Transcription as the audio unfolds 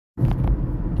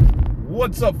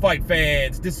What's up, fight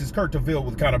fans? This is Kurt DeVille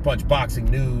with Counterpunched Boxing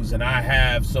News, and I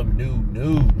have some new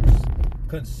news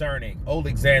concerning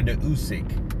Oleksandr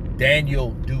Usyk,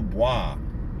 Daniel Dubois.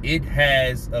 It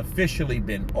has officially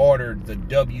been ordered. The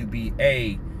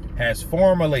WBA has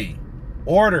formally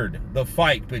ordered the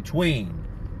fight between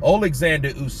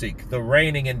Oleksandr Usyk, the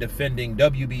reigning and defending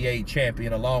WBA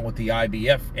champion, along with the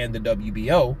IBF and the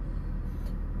WBO,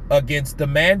 against the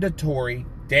mandatory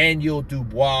Daniel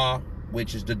Dubois,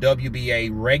 which is the WBA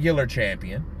regular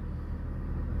champion,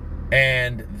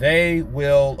 and they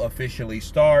will officially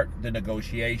start the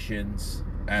negotiations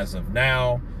as of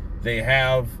now. They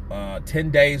have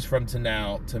 10 days from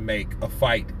now to make a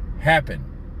fight happen,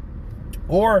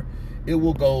 or it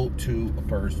will go to a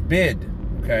first bid,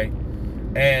 okay?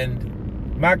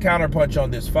 And my counterpunch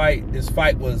on this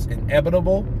fight was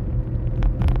inevitable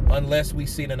unless we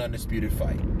seen an undisputed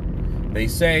fight. They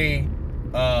say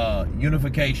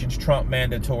unifications trump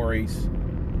mandatories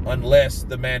unless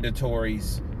the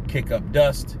mandatories kick up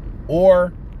dust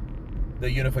or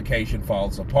the unification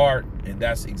falls apart, and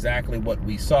that's exactly what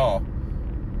we saw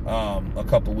a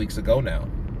couple weeks ago now,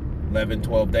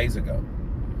 12 days ago.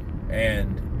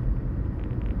 And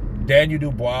Daniel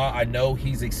Dubois, I know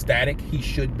he's ecstatic. He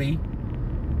should be.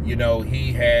 You know,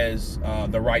 he has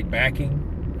the right backing.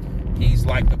 He's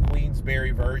like the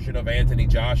Queensberry version of Anthony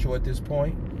Joshua at this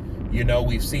point. You know,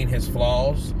 we've seen his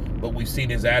flaws, but we've seen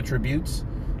his attributes.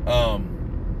 I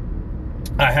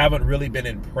haven't really been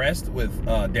impressed with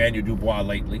Daniel Dubois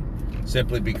lately,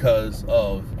 simply because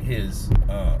of his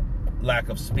lack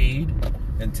of speed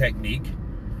and technique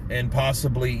and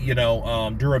possibly, you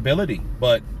know, durability.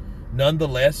 But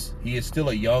nonetheless, he is still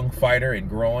a young fighter and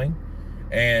growing,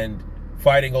 and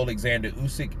fighting Oleksandr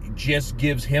Usyk just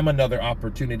gives him another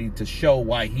opportunity to show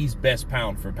why he's best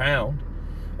pound for pound,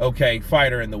 okay,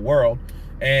 fighter in the world.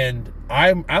 And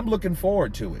I'm looking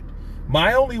forward to it.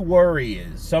 My only worry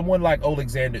is someone like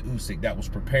Oleksandr Usyk that was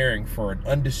preparing for an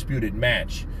undisputed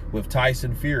match with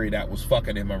Tyson Fury that was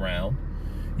fucking him around.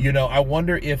 You know, I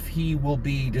wonder if he will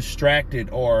be distracted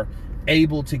or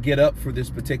able to get up for this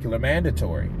particular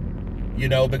mandatory. You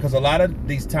know, because a lot of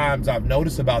these times I've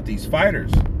noticed about these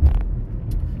fighters,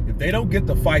 if they don't get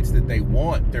the fights that they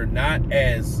want, they're not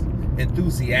as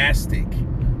enthusiastic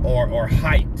or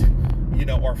hyped, you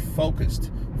know, or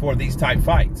focused for these type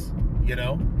fights, you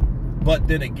know. But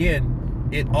then again,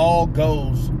 it all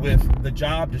goes with the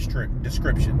job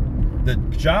description. The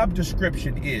job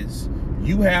description is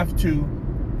you have to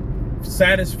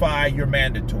satisfy your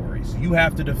mandatories. You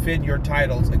have to defend your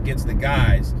titles against the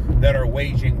guys that are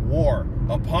waging war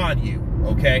upon you,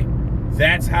 okay?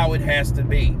 That's how it has to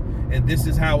be. And this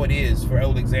is how it is for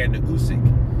Oleksandr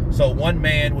Usyk. So one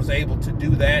man was able to do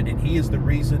that, and he is the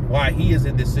reason why he is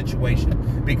in this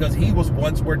situation, because he was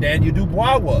once where Daniel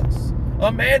Dubois was,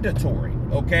 a mandatory,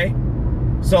 okay?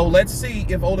 So let's see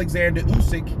if Oleksandr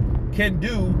Usyk can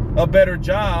do a better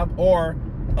job or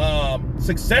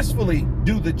successfully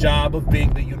do the job of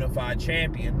being the unified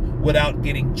champion without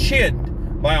getting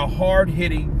chinned by a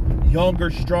hard-hitting, younger,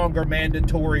 stronger,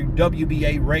 mandatory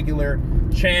WBA regular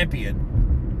champion,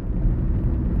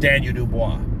 Daniel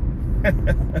Dubois.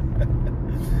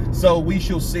 So we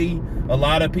shall see. A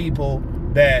lot of people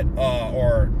that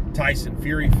are Tyson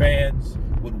Fury fans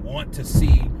would want to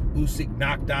see Usyk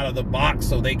knocked out of the box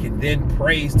so they can then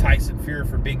praise Tyson Fury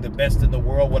for being the best in the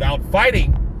world without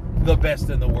fighting the best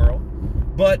in the world.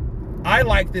 But I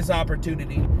like this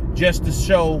opportunity just to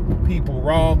show people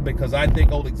wrong, because I think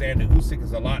Oleksandr Usyk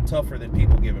is a lot tougher than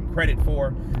people give him credit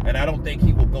for, and I don't think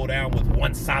he will go down with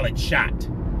one solid shot,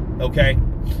 okay?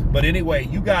 But anyway,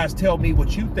 you guys tell me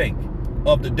what you think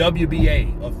of the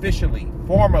WBA officially,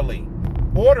 formally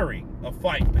ordering a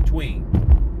fight between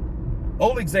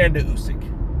Oleksandr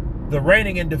Usyk, the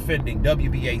reigning and defending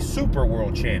WBA Super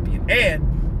World Champion,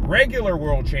 and regular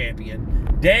World Champion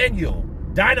Daniel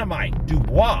Dynamite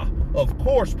Dubois. Of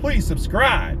course, please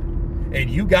subscribe. And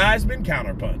you guys been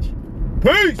Counterpunch.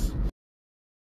 Peace!